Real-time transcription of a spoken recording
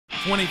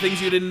20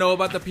 things you didn't know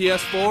about the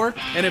PS4,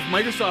 and if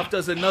Microsoft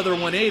does another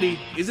 180,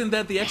 isn't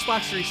that the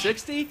Xbox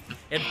 360?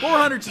 And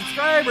 400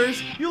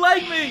 subscribers, you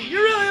like me! You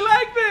really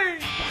like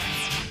me!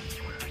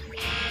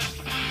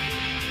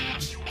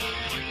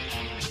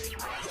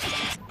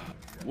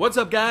 What's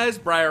up guys,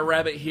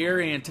 BriarRabbit here,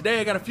 and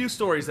today I got a few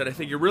stories that I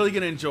think you're really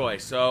going to enjoy,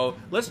 so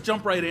let's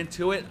jump right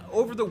into it.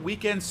 Over the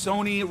weekend,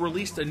 Sony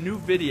released a new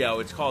video.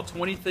 It's called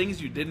 20 Things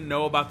You Didn't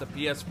Know About the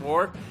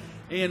PS4,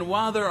 and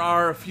while there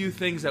are a few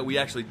things that we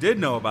actually did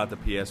know about the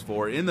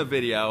PS4 in the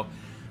video,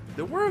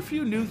 there were a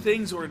few new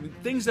things, or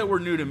things that were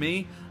new to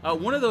me.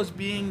 One of those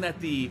being that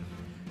the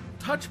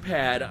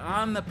touchpad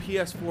on the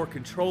PS4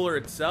 controller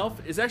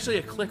itself is actually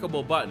a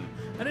clickable button.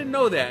 I didn't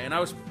know that, and I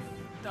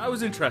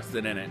was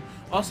interested in it.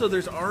 Also,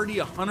 there's already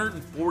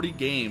 140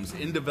 games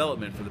in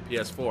development for the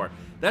PS4.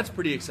 That's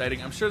pretty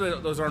exciting. I'm sure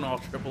that those aren't all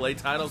AAA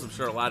titles. I'm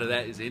sure a lot of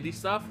that is indie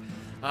stuff.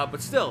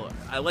 But still,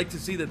 I like to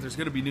see that there's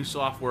going to be new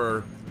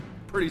software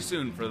pretty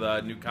soon for the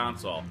new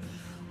console.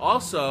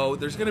 Also,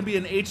 there's going to be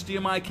an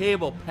HDMI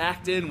cable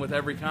packed in with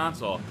every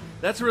console.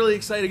 That's really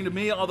exciting to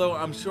me, although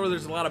I'm sure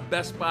there's a lot of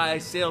Best Buy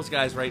sales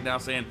guys right now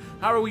saying,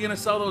 how are we going to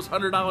sell those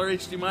 $100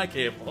 HDMI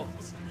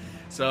cables?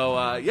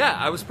 So, yeah,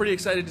 I was pretty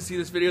excited to see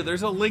this video.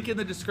 There's a link in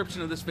the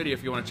description of this video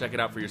if you want to check it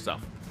out for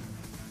yourself.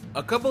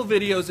 A couple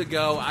videos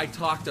ago, I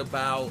talked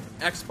about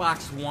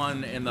Xbox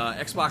One and the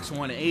Xbox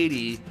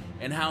 180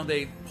 and how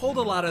they pulled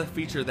a lot of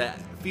the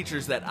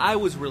features that I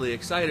was really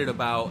excited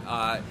about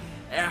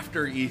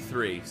after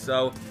E3.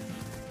 So,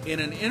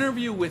 in an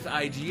interview with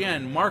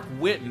IGN, Mark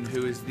Whitten,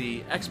 who is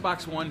the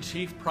Xbox One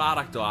Chief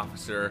Product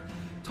Officer,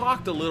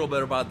 talked a little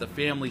bit about the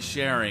family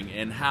sharing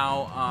and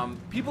how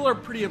people are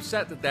pretty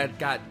upset that that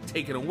got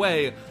taken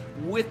away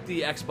with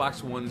the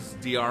Xbox One's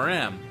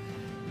DRM.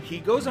 He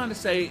goes on to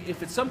say,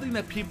 if it's something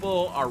that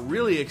people are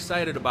really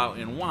excited about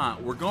and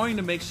want, we're going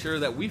to make sure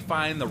that we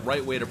find the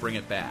right way to bring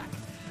it back.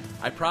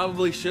 I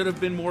probably should have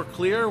been more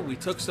clear. We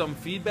took some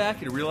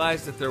feedback and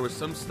realized that there was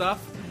some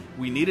stuff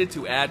we needed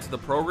to add to the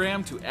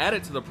program. To add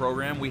it to the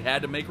program, we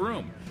had to make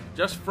room.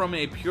 Just from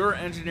a pure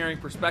engineering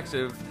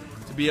perspective,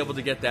 to be able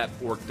to get that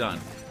work done.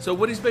 So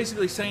what he's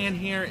basically saying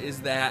here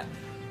is that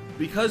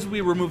because we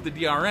removed the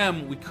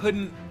DRM, we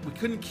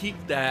couldn't keep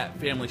that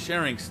family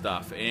sharing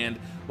stuff. And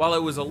while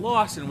it was a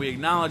loss and we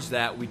acknowledge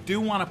that, we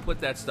do want to put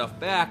that stuff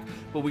back,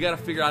 but we got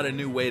to figure out a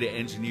new way to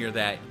engineer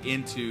that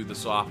into the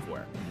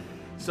software.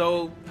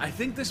 So I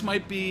think this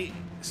might be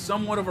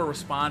somewhat of a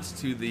response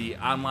to the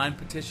online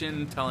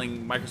petition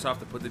telling Microsoft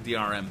to put the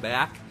DRM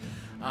back.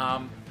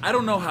 I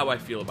don't know how I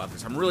feel about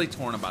this. I'm really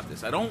torn about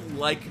this. I don't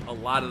like a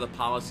lot of the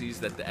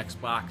policies that the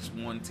Xbox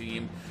One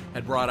team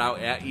had brought out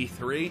at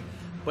E3,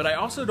 but I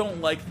also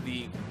don't like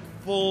the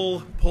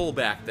full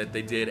pullback that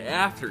they did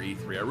after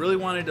E3. I really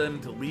wanted them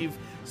to leave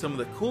some of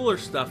the cooler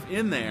stuff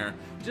in there,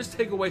 just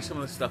take away some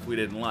of the stuff we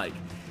didn't like.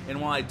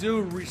 And while I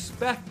do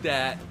respect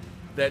that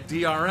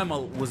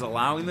DRM was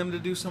allowing them to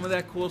do some of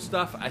that cool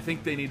stuff, I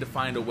think they need to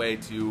find a way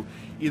to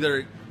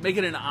either make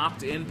it an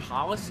opt-in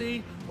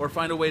policy or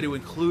find a way to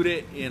include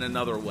it in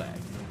another way.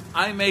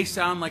 I may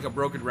sound like a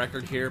broken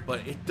record here,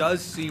 but it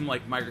does seem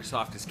like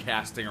Microsoft is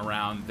casting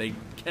around. They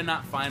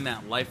cannot find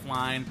that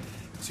lifeline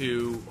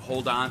to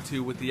hold on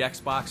to with the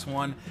Xbox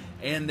One,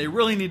 and they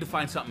really need to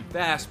find something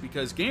fast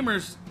because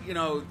gamers, you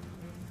know,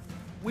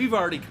 we've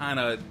already kind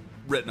of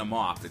written them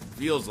off, it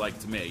feels like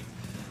to me.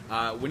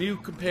 When you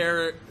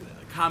compare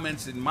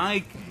comments in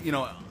my,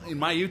 in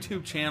my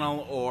YouTube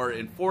channel or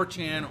in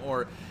 4chan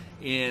or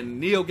in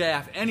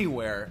NeoGAF,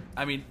 anywhere,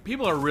 I mean,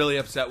 people are really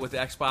upset with the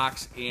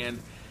Xbox, and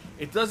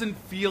it doesn't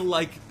feel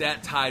like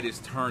that tide is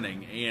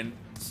turning, and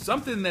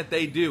something that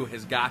they do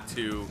has got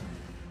to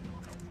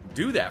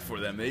do that for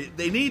them.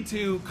 They need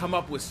to come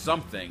up with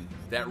something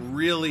that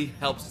really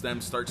helps them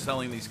start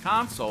selling these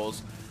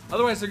consoles.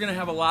 Otherwise, they're going to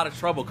have a lot of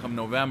trouble come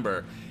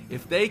November.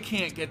 If they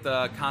can't get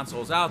the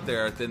consoles out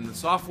there, then the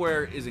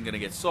software isn't going to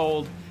get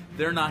sold.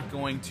 They're not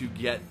going to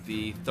get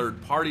the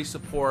third-party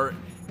support,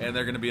 and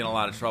they're going to be in a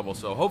lot of trouble.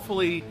 So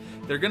hopefully,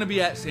 they're going to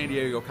be at San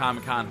Diego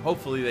Comic-Con.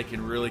 Hopefully, they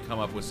can really come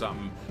up with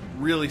something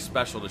really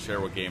special to share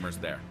with gamers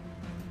there.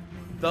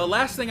 The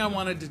last thing I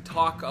wanted to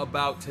talk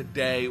about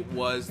today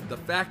was the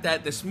fact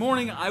that this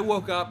morning I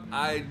woke up,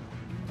 I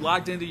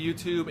logged into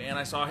YouTube, and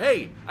I saw,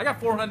 hey, I got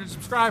 400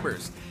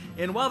 subscribers.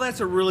 And while that's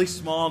a really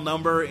small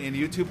number in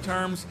YouTube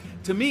terms,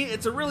 to me,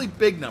 it's a really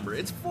big number.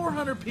 It's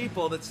 400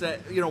 people that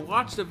said,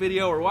 watched a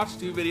video or watched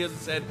 2 videos and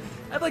said,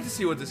 I'd like to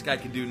see what this guy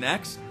can do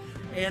next.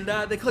 And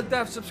they clicked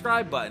that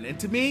subscribe button. And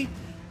to me,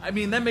 I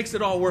mean, that makes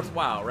it all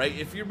worthwhile, right?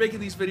 If you're making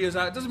these videos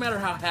out, it doesn't matter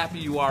how happy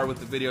you are with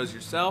the videos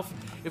yourself.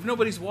 If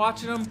nobody's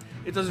watching them,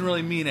 it doesn't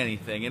really mean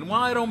anything. And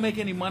while I don't make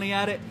any money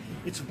at it,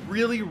 it's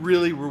really,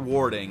 really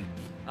rewarding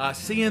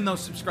seeing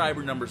those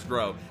subscriber numbers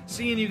grow,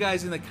 seeing you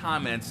guys in the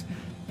comments,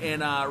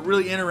 and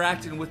really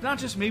interacting with not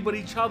just me, but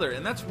each other,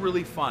 and that's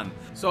really fun.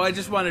 So I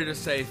just wanted to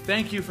say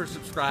thank you for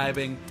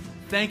subscribing,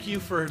 thank you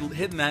for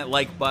hitting that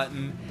like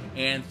button,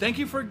 and thank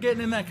you for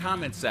getting in that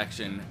comment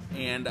section,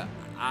 and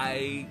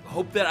I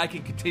hope that I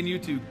can continue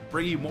to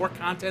bring you more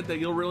content that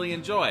you'll really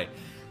enjoy.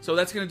 So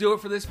that's going to do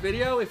it for this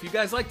video. If you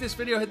guys like this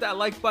video, hit that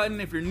like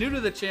button. If you're new to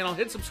the channel,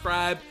 hit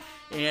subscribe.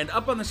 And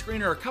up on the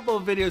screen are a couple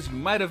of videos you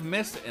might have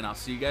missed, and I'll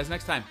see you guys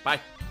next time.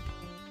 Bye.